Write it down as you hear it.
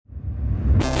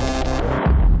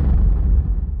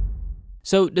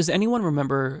So does anyone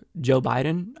remember Joe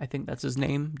Biden? I think that's his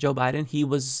name, Joe Biden. He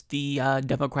was the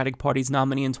Democratic Party's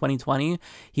nominee in 2020.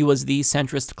 He was the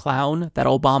centrist clown that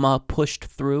Obama pushed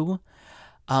through,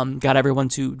 got everyone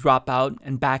to drop out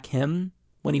and back him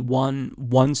when he won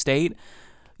one state.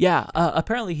 Yeah,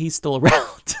 apparently he's still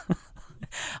around.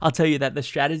 I'll tell you that the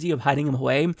strategy of hiding him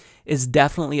away is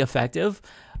definitely effective.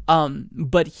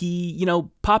 But he,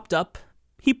 popped up.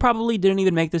 He probably didn't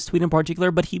even make this tweet in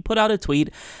particular, but he put out a tweet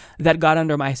that got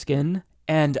under my skin,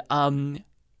 and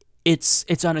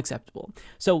it's unacceptable.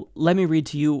 So let me read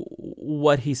to you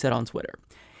what he said on Twitter.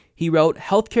 He wrote,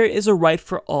 "Healthcare is a right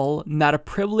for all, not a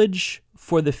privilege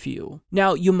for the few."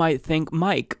 Now, you might think,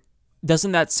 Mike,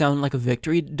 doesn't that sound like a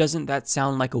victory? Doesn't that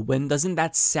sound like a win? Doesn't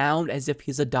that sound as if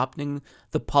he's adopting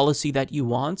the policy that you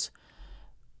want?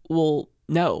 Well,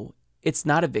 no, it's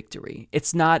not a victory.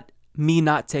 It's not me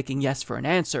not taking yes for an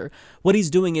answer. What he's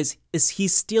doing is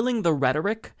he's stealing the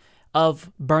rhetoric of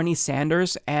Bernie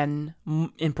Sanders and,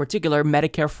 in particular,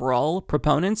 Medicare for All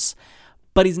proponents,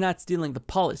 but he's not stealing the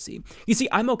policy. You see,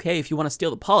 I'm okay if you want to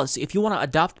steal the policy. If you want to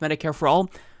adopt Medicare for All,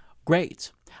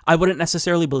 great. I wouldn't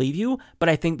necessarily believe you, but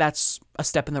I think that's a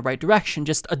step in the right direction.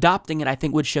 Just adopting it, I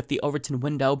think, would shift the Overton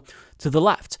window to the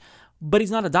left. But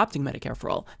he's not adopting Medicare for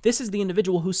All. This is the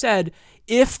individual who said,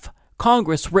 if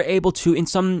Congress were able to, in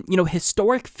some,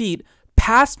 historic feat,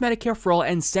 pass Medicare for All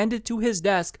and send it to his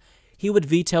desk, he would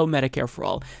veto Medicare for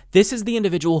All. This is the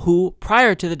individual who,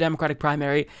 prior to the Democratic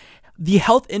primary, the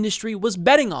health industry was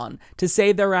betting on to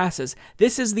save their asses.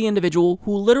 This is the individual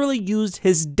who literally used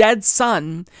his dead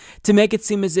son to make it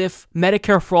seem as if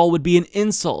Medicare for All would be an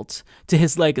insult to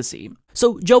his legacy.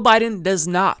 So Joe Biden does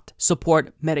not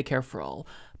support Medicare for All,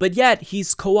 but yet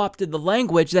he's co-opted the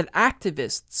language that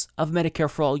activists of Medicare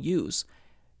for All use.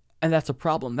 And that's a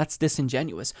problem. That's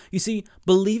disingenuous. You see,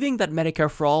 believing that Medicare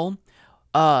for All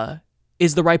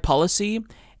is the right policy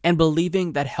and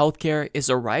believing that healthcare is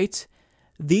a right,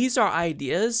 these are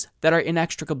ideas that are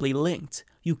inextricably linked.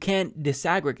 You can't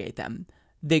disaggregate them.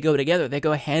 They go together. They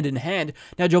go hand in hand.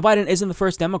 Now, Joe Biden isn't the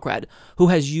first Democrat who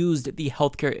has used the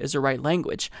healthcare is a right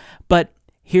language, but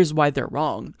here's why they're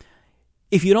wrong.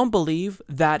 If you don't believe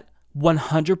that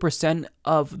 100%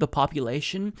 of the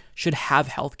population should have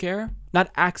healthcare,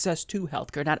 not access to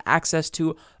healthcare, not access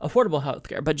to affordable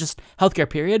healthcare, but just healthcare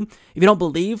period, if you don't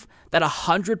believe that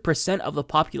 100% of the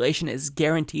population is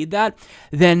guaranteed that,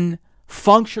 then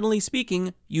functionally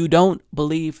speaking, you don't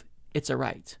believe it's a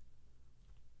right.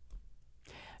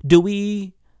 Do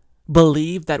we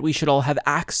believe that we should all have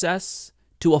access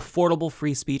to affordable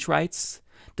free speech rights?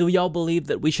 Do we all believe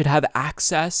that we should have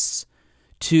access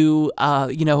to,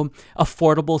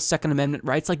 affordable Second Amendment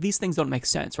rights? Like, these things don't make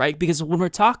sense, right? Because when we're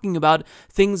talking about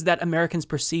things that Americans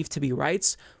perceive to be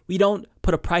rights, we don't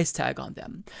put a price tag on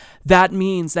them. That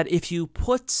means that if you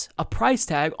put a price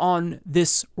tag on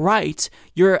this right,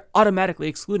 you're automatically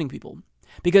excluding people.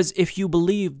 Because if you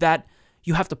believe that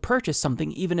you have to purchase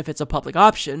something, even if it's a public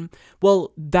option,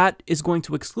 well, that is going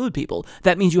to exclude people.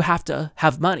 That means you have to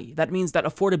have money. That means that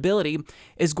affordability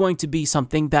is going to be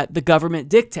something that the government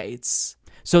dictates.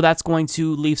 So that's going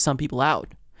to leave some people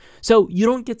out. So you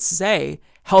don't get to say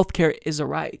healthcare is a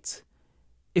right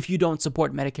if you don't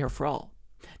support Medicare for All.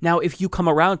 Now, if you come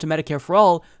around to Medicare for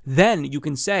All, then you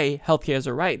can say healthcare is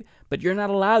a right. But you're not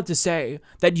allowed to say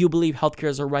that you believe healthcare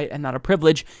is a right and not a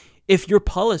privilege if your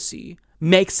policy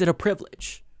makes it a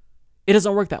privilege. It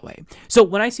doesn't work that way. So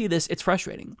when I see this, it's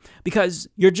frustrating because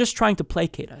you're just trying to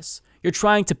placate us. You're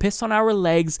trying to piss on our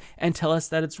legs and tell us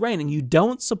that it's raining. You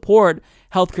don't support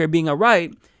healthcare being a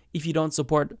right if you don't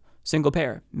support single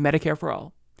payer, Medicare for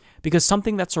All. Because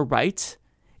something that's a right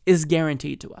is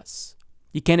guaranteed to us.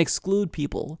 You can't exclude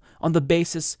people on the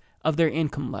basis of their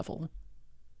income level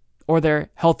or their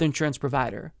health insurance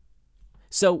provider.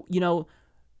 So,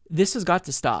 this has got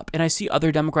to stop. And I see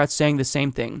other Democrats saying the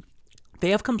same thing. They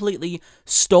have completely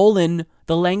stolen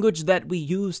the language that we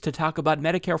use to talk about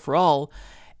Medicare for All,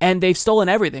 and they've stolen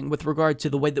everything with regard to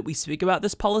the way that we speak about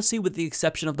this policy, with the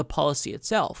exception of the policy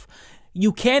itself.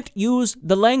 You can't use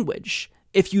the language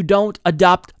if you don't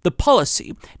adopt the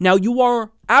policy. Now, you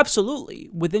are absolutely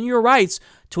within your rights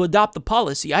to adopt the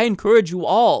policy. I encourage you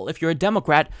all, if you're a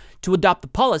Democrat, to adopt the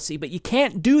policy, but you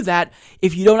can't do that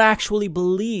if you don't actually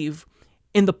believe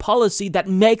in the policy that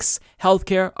makes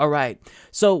healthcare a right.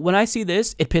 So when I see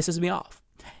this, it pisses me off.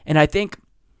 And I think,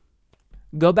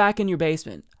 go back in your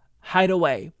basement, hide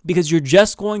away, because you're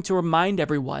just going to remind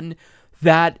everyone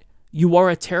that you are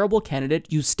a terrible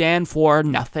candidate, you stand for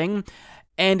nothing,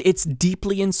 And it's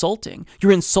deeply insulting.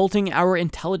 You're insulting our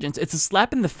intelligence. It's a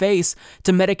slap in the face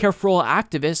to Medicare for all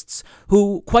activists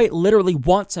who quite literally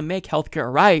want to make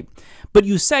healthcare right. But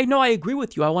you say, no, I agree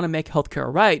with you. I want to make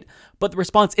healthcare right. But the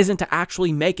response isn't to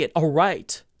actually make it a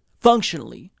right,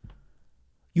 functionally.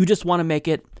 You just want to make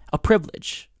it a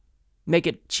privilege, make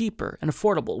it cheaper and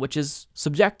affordable, which is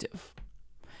subjective.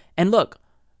 And look,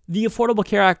 the Affordable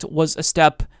Care Act was a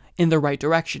step in the right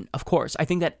direction, of course. I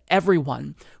think that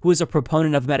everyone who is a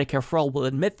proponent of Medicare for all will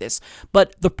admit this.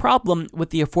 But the problem with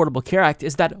the Affordable Care Act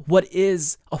is that what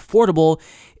is affordable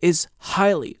is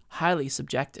highly, highly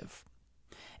subjective.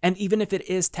 And even if it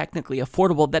is technically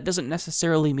affordable, that doesn't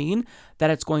necessarily mean that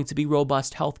it's going to be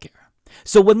robust healthcare.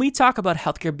 So when we talk about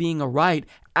healthcare being a right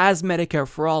as Medicare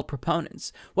for all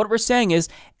proponents, what we're saying is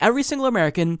every single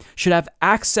American should have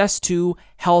access to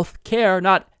health care,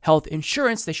 not health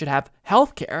insurance. They should have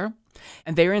health care,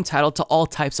 and they are entitled to all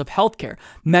types of health care,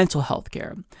 mental health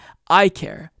care, eye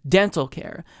care, dental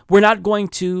care. We're not going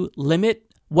to limit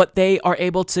what they are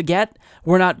able to get.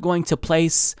 We're not going to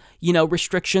place,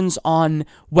 restrictions on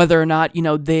whether or not,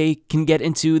 they can get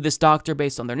into this doctor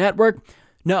based on their network.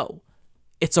 No.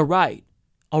 It's a right.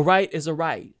 A right is a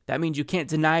right. That means you can't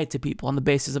deny it to people on the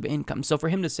basis of income. So for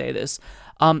him to say this,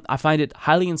 I find it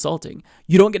highly insulting.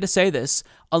 You don't get to say this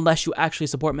unless you actually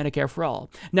support Medicare for all.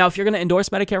 Now, if you're going to endorse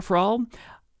Medicare for all,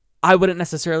 I wouldn't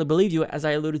necessarily believe you, as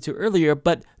I alluded to earlier,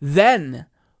 but then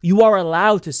you are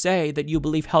allowed to say that you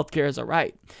believe healthcare is a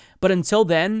right. But until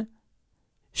then,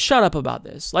 shut up about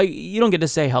this. You don't get to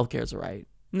say healthcare is a right.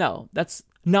 No, that's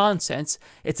nonsense.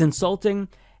 It's insulting,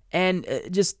 and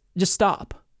just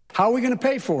stop. How are we going to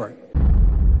pay for it?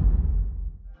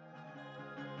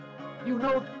 You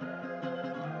know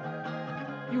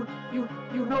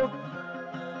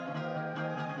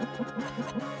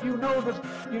the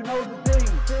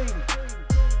thing.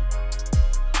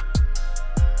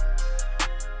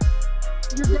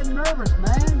 You're getting nervous,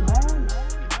 man.